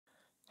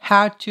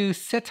how to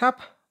set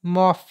up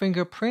more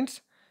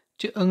fingerprints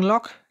to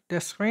unlock the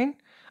screen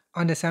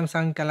on the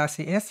Samsung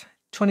Galaxy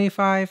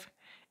S25,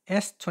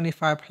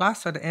 S25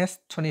 Plus or the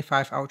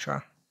S25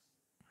 Ultra.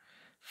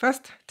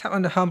 First, tap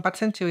on the home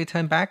button to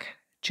return back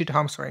to the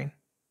home screen.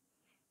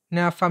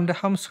 Now from the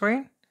home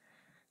screen,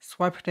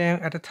 swipe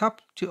down at the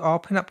top to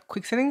open up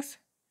quick settings.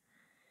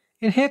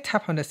 In here,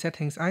 tap on the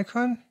settings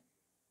icon.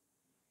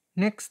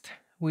 Next,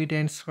 we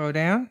then scroll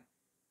down.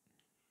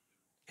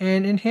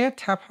 And in here,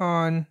 tap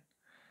on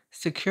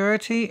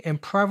security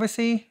and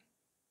privacy.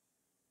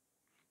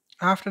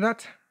 After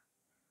that,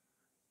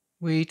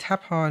 we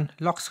tap on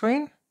lock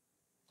screen.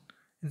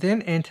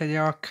 Then enter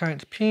your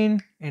current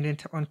PIN and then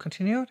tap on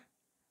continue.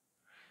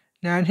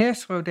 Now in here,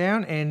 scroll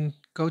down and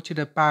go to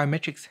the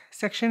Biometrics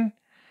section.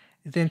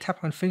 Then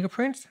tap on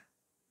Fingerprints.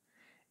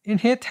 In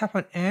here, tap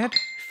on Add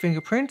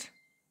Fingerprint.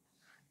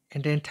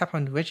 And then tap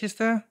on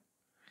Register.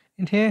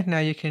 In here, now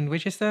you can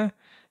register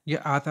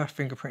your other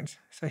fingerprints.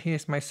 So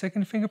here's my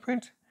second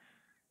fingerprint.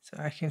 So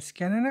I can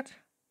scan in it.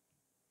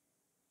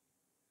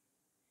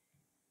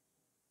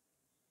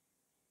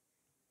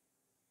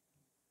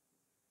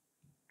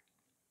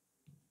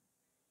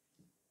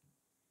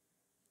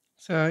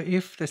 So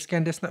if the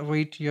scan does not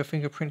read your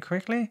fingerprint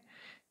correctly,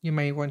 you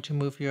may want to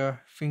move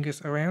your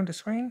fingers around the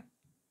screen.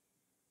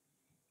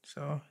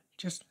 So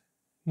just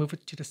move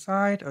it to the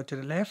side or to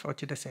the left or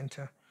to the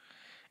center.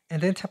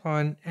 And then tap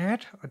on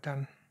Add or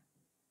Done.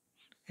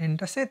 And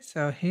that's it.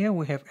 So here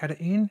we have added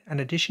in an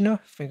additional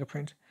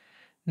fingerprint.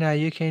 Now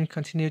you can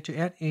continue to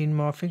add in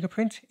more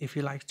fingerprints if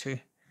you like to.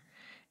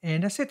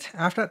 And that's it.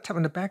 After that, tap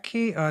on the back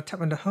key or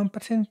tap on the home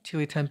button to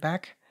return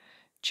back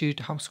to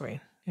the home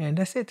screen. And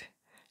that's it.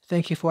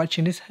 Thank you for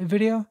watching this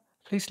video.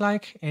 Please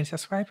like and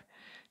subscribe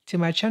to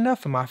my channel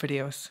for more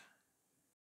videos.